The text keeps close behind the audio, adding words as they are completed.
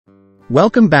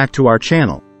Welcome back to our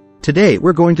channel. Today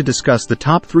we're going to discuss the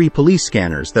top 3 police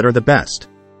scanners that are the best.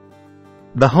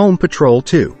 The Home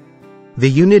Patrol-2. The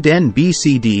Uniden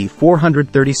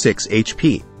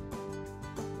BCD436HP.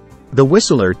 The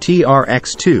Whistler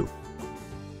TRX-2.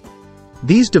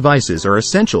 These devices are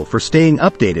essential for staying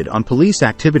updated on police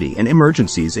activity and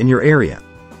emergencies in your area.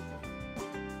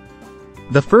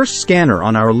 The first scanner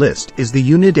on our list is the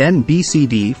Uniden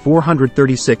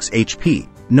BCD436HP,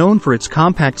 known for its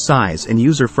compact size and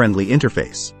user-friendly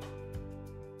interface.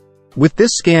 With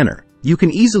this scanner, you can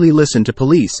easily listen to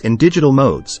police in digital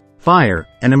modes, fire,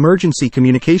 and emergency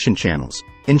communication channels,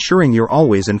 ensuring you're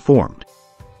always informed.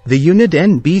 The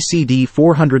Uniden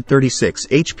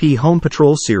BCD436HP Home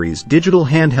Patrol Series digital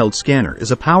handheld scanner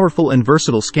is a powerful and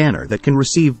versatile scanner that can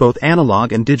receive both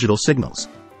analog and digital signals.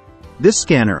 This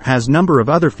scanner has a number of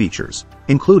other features,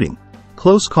 including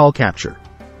close call capture.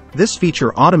 This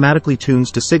feature automatically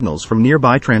tunes to signals from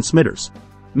nearby transmitters,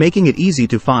 making it easy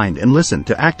to find and listen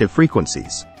to active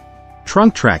frequencies.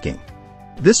 Trunk tracking.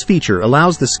 This feature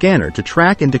allows the scanner to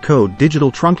track and decode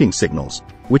digital trunking signals,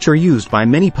 which are used by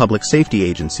many public safety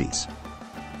agencies.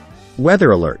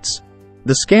 Weather alerts.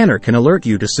 The scanner can alert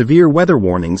you to severe weather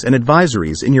warnings and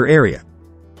advisories in your area.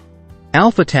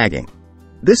 Alpha tagging.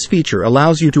 This feature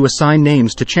allows you to assign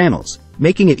names to channels,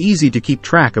 making it easy to keep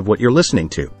track of what you're listening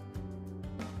to.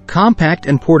 Compact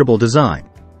and portable design.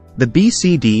 The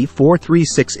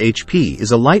BCD436HP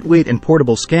is a lightweight and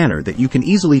portable scanner that you can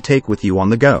easily take with you on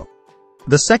the go.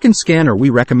 The second scanner we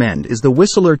recommend is the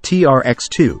Whistler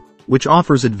TRX-2, which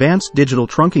offers advanced digital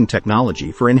trunking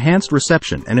technology for enhanced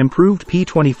reception and improved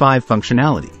P25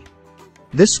 functionality.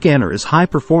 This scanner is high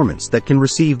performance that can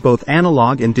receive both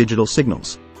analog and digital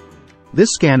signals.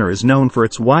 This scanner is known for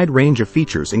its wide range of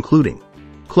features including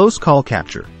close call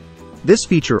capture. This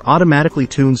feature automatically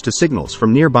tunes to signals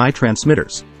from nearby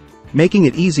transmitters, making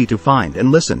it easy to find and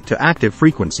listen to active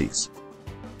frequencies.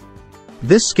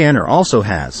 This scanner also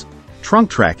has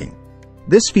trunk tracking.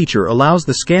 This feature allows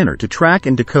the scanner to track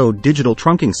and decode digital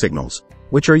trunking signals,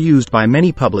 which are used by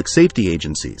many public safety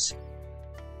agencies.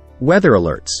 Weather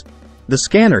alerts. The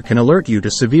scanner can alert you to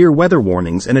severe weather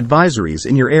warnings and advisories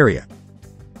in your area.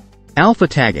 Alpha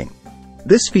tagging.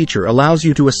 This feature allows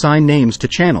you to assign names to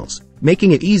channels,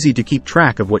 making it easy to keep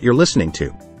track of what you're listening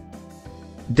to.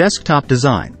 Desktop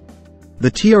design. The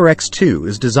TRX-2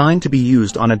 is designed to be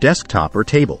used on a desktop or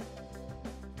table.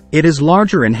 It is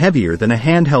larger and heavier than a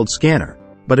handheld scanner,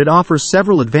 but it offers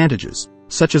several advantages,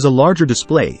 such as a larger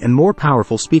display and more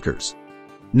powerful speakers.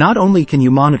 Not only can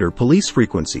you monitor police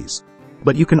frequencies,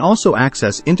 but you can also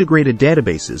access integrated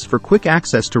databases for quick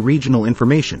access to regional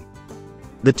information.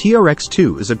 The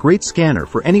TRX-2 is a great scanner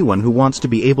for anyone who wants to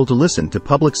be able to listen to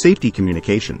public safety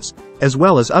communications, as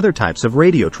well as other types of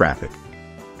radio traffic.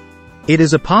 It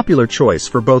is a popular choice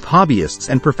for both hobbyists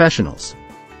and professionals.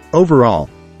 Overall,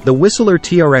 the Whistler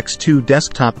TRX-2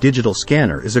 desktop digital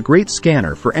scanner is a great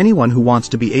scanner for anyone who wants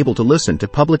to be able to listen to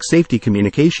public safety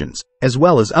communications, as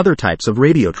well as other types of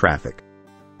radio traffic.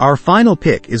 Our final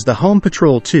pick is the Home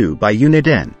Patrol-2 by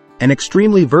Uniden, an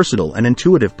extremely versatile and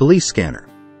intuitive police scanner.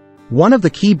 One of the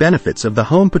key benefits of the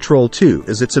Home Patrol-2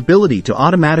 is its ability to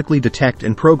automatically detect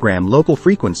and program local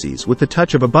frequencies with the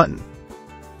touch of a button.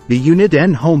 The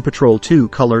Uniden Home Patrol-2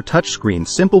 Color Touchscreen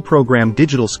Simple Program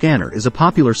Digital Scanner is a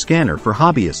popular scanner for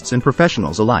hobbyists and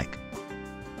professionals alike.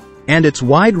 And its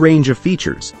wide range of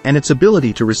features, and its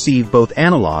ability to receive both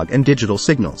analog and digital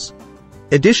signals.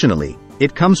 Additionally,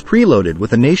 it comes preloaded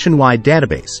with a nationwide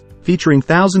database, featuring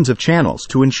thousands of channels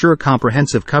to ensure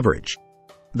comprehensive coverage.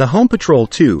 The Home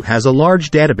Patrol-2 has a large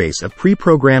database of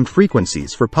pre-programmed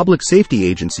frequencies for public safety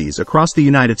agencies across the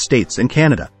United States and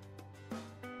Canada.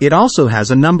 It also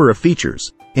has a number of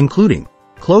features, including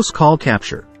close call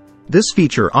capture. This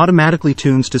feature automatically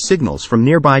tunes to signals from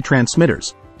nearby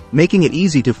transmitters, making it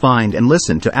easy to find and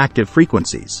listen to active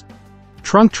frequencies.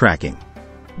 Trunk tracking.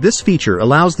 This feature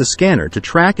allows the scanner to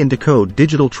track and decode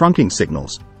digital trunking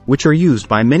signals, which are used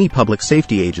by many public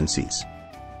safety agencies.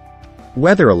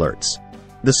 Weather alerts.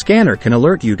 The scanner can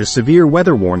alert you to severe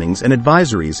weather warnings and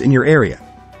advisories in your area.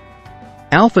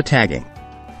 Alpha tagging.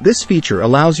 This feature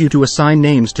allows you to assign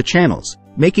names to channels,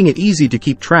 making it easy to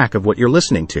keep track of what you're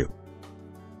listening to.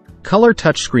 Color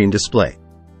touchscreen display.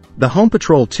 The Home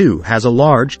Patrol-2 has a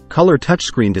large, color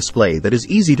touchscreen display that is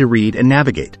easy to read and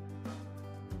navigate.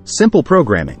 Simple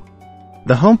programming.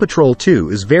 The Home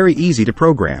Patrol-2 is very easy to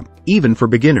program, even for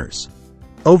beginners.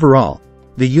 Overall,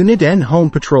 the Uniden Home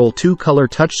Patrol-2 Color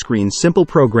Touchscreen Simple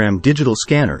Program Digital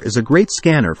Scanner is a great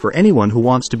scanner for anyone who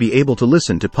wants to be able to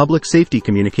listen to public safety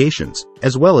communications,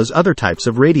 as well as other types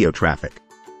of radio traffic.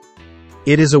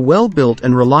 It is a well-built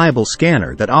and reliable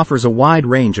scanner that offers a wide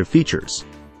range of features.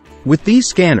 With these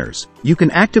scanners, you can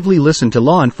actively listen to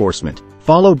law enforcement,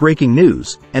 follow breaking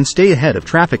news, and stay ahead of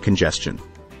traffic congestion.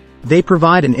 They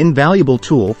provide an invaluable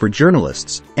tool for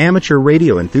journalists, amateur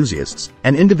radio enthusiasts,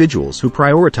 and individuals who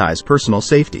prioritize personal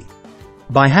safety.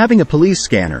 By having a police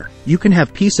scanner, you can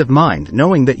have peace of mind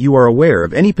knowing that you are aware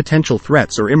of any potential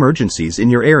threats or emergencies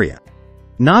in your area.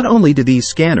 Not only do these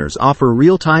scanners offer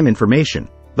real-time information,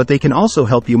 but they can also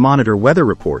help you monitor weather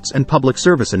reports and public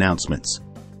service announcements.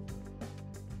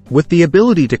 With the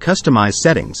ability to customize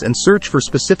settings and search for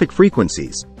specific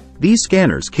frequencies, these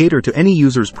scanners cater to any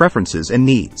user's preferences and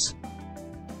needs.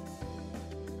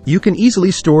 You can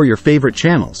easily store your favorite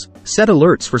channels, set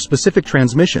alerts for specific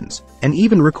transmissions, and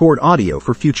even record audio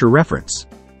for future reference.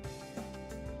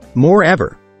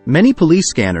 Moreover, many police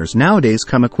scanners nowadays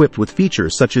come equipped with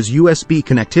features such as USB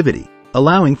connectivity,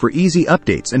 allowing for easy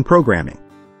updates and programming.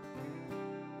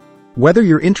 Whether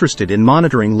you're interested in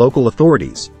monitoring local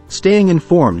authorities, staying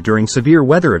informed during severe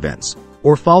weather events,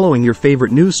 or following your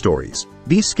favorite news stories,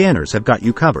 these scanners have got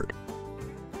you covered.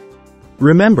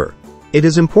 Remember, it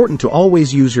is important to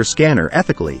always use your scanner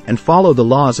ethically and follow the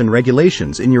laws and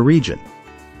regulations in your region.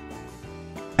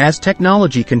 As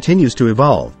technology continues to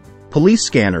evolve, police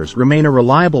scanners remain a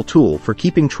reliable tool for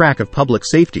keeping track of public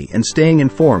safety and staying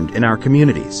informed in our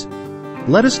communities.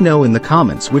 Let us know in the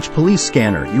comments which police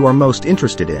scanner you are most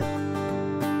interested in.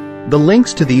 The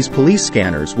links to these police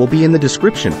scanners will be in the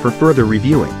description for further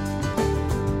reviewing.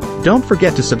 Don't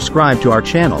forget to subscribe to our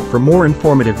channel for more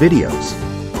informative videos.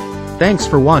 Thanks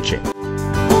for watching.